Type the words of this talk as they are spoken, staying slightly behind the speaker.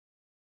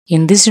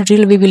In this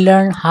tutorial, we will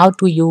learn how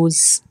to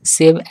use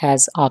save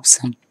as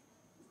option.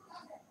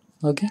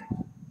 Okay,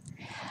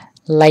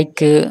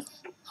 like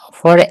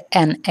for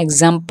an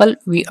example,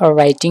 we are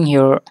writing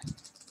here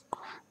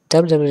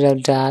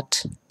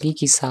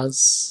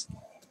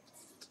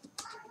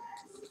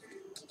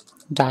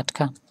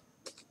www.wikisource.com.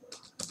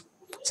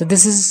 So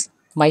this is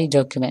my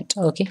document.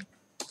 Okay,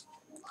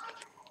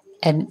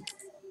 and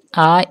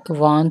I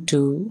want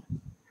to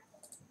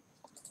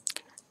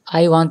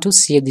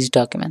save this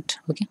document.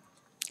 Okay,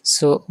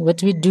 so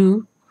what we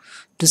do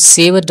to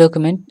save a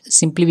document,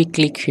 simply we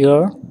click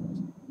here.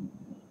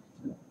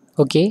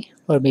 Okay,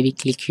 or maybe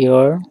click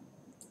here,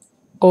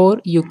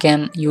 or you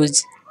can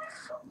use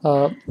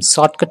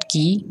shortcut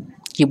key,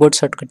 keyboard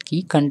shortcut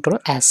key, Control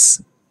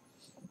S.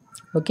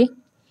 Okay,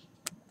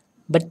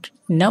 but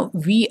now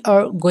we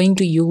are going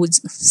to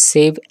use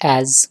save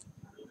as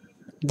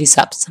this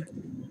option.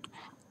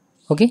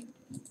 Okay,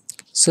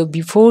 so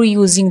before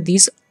using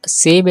this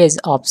save as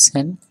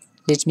option,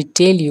 let me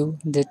tell you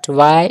that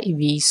why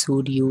we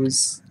should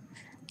use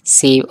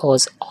save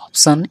as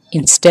option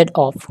instead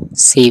of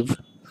save.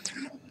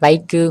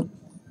 Like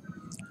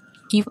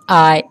if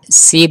I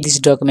save this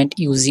document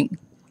using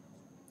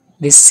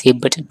this save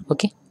button,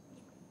 okay,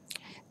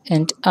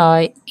 and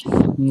I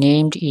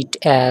named it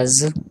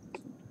as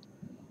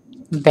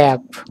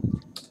web,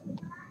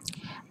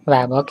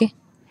 okay,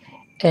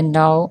 and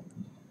now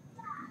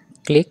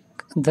click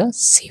the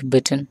save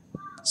button.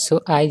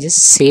 So I just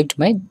saved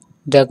my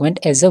document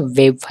as a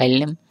web file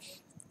name.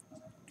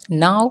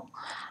 Now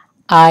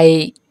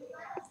I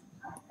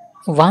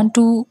want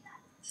to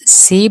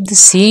save the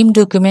same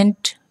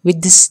document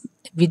with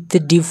the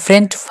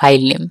different file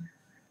name.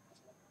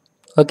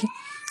 Okay,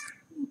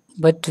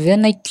 but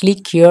when I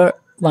click here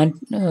one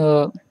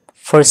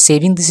for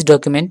saving this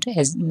document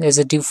as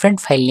a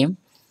different file name,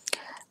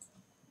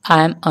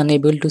 I am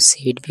unable to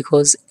save it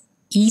because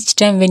each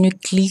time when you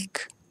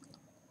click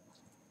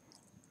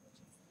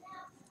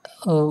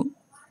uh,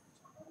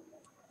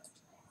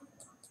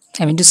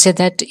 I mean to say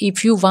that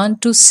if you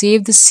want to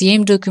save the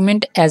same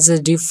document as a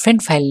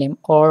different file name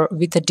or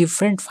with a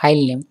different file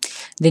name,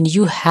 then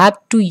you have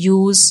to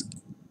use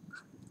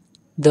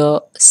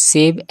the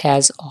save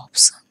as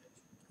option,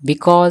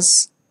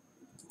 because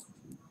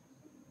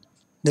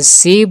the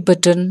save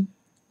button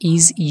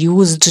is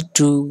used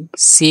to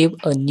save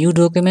a new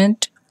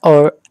document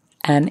or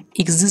an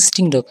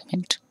existing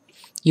document.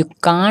 You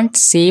can't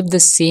save the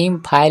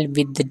same file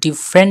with the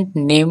different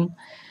name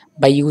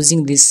by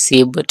using this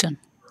save button.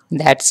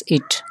 That's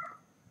it.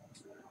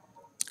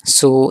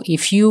 So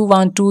if you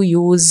want to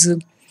use,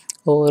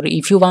 or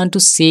if you want to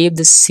save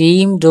the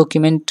same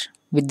document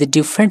with the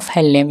different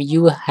file name,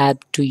 you have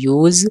to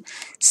use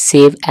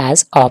save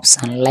as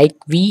option.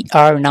 Like we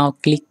are now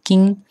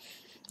clicking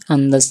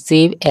on the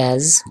save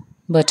as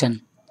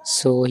button.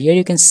 So here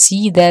you can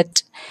see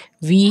that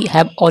we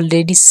have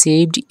already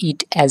saved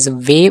it as a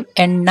wave,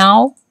 and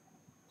now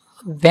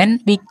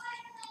when we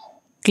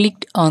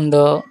clicked on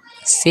the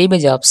save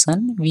as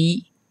option,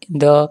 we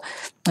the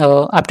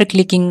after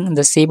clicking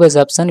the save as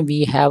option,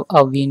 we have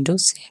a window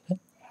save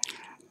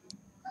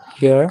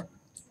here.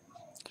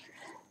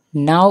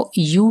 Now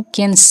you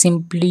can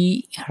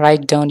simply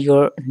write down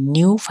your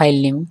new file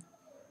name,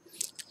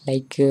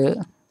 like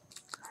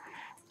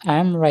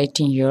I'm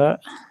writing here.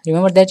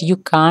 Remember that you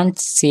can't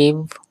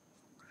save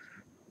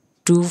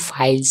two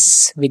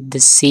files with the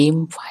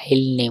same file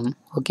name.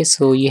 Okay,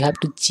 so you have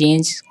to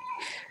change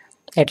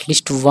at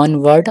least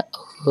one word,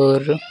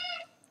 or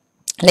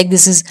like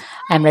this is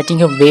I'm writing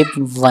here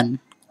web1.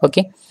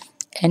 Okay,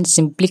 and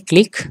simply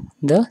click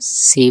the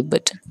save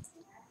button.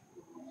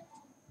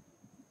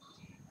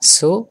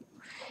 So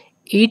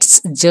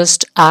it's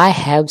just I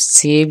have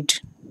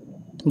saved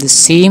the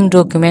same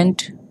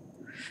document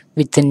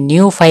with a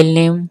new file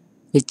name,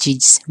 which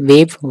is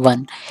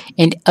web1,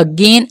 and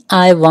again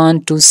I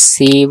want to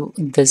save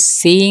the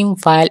same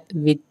file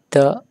with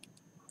the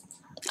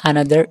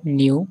another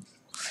new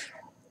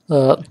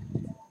uh,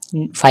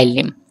 file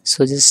name.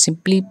 So just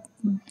simply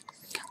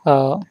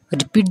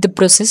repeat the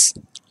process,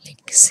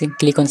 like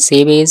click on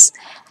save as,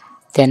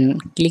 then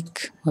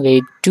click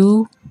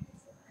web2.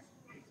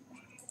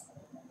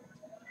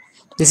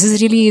 This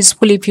is really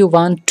useful if you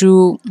want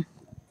to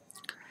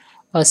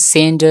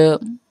send a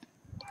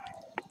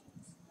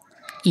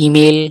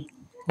email,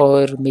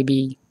 or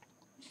maybe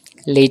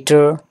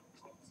later,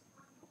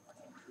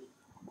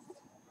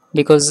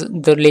 because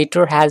the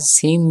later has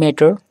same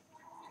matter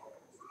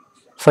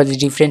for the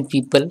different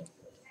people.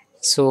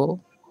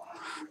 So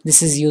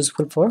this is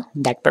useful for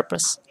that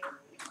purpose.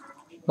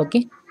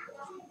 Okay,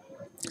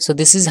 so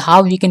this is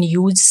how we can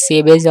use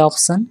save as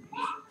option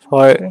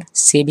for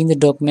saving the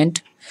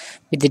document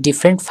with the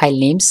different file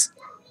names.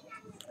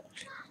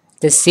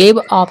 The save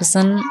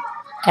option,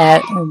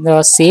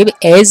 the save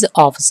as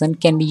option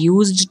can be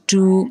used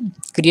to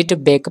create a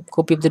backup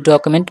copy of the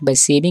document by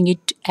saving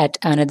it at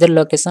another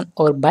location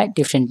or by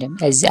different name,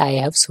 as I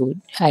have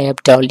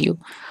told you.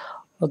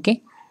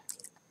 Okay,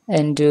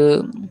 and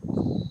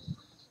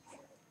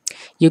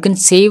you can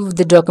save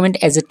the document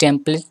as a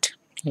template.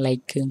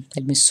 Like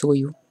let me show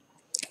you.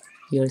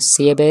 your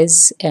save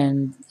as,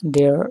 and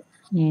there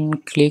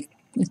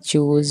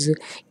choose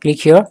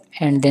click here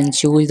and then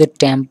choose the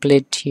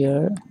template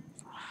here.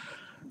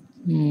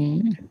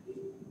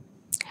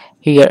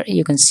 Here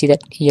you can see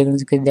that, here you can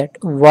see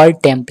that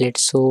word template,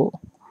 so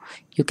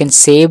you can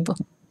save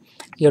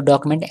your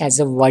document as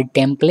a word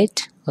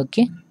template.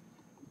 Okay,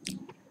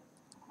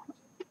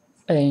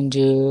 and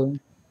you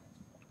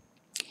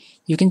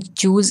can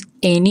choose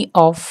any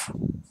of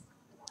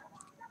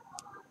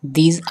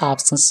these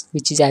options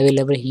which is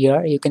available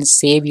here. You can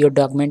save your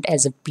document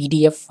as a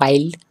PDF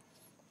file,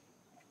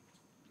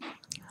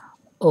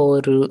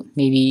 or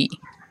maybe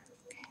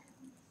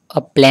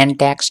a plain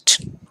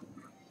text,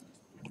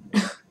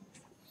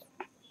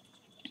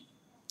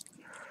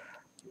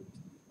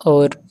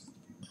 or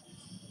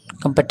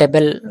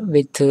compatible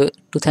with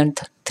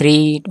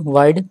 2003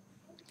 word.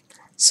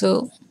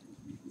 So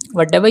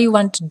whatever you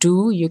want to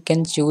do, you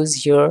can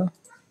choose here.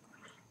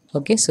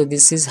 Okay, so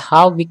this is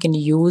how we can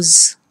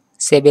use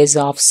save as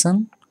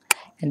option,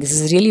 and this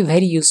is really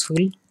very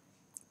useful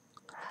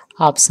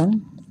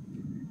option.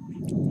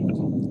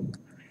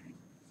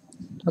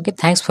 Okay,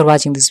 thanks for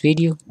watching this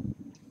video.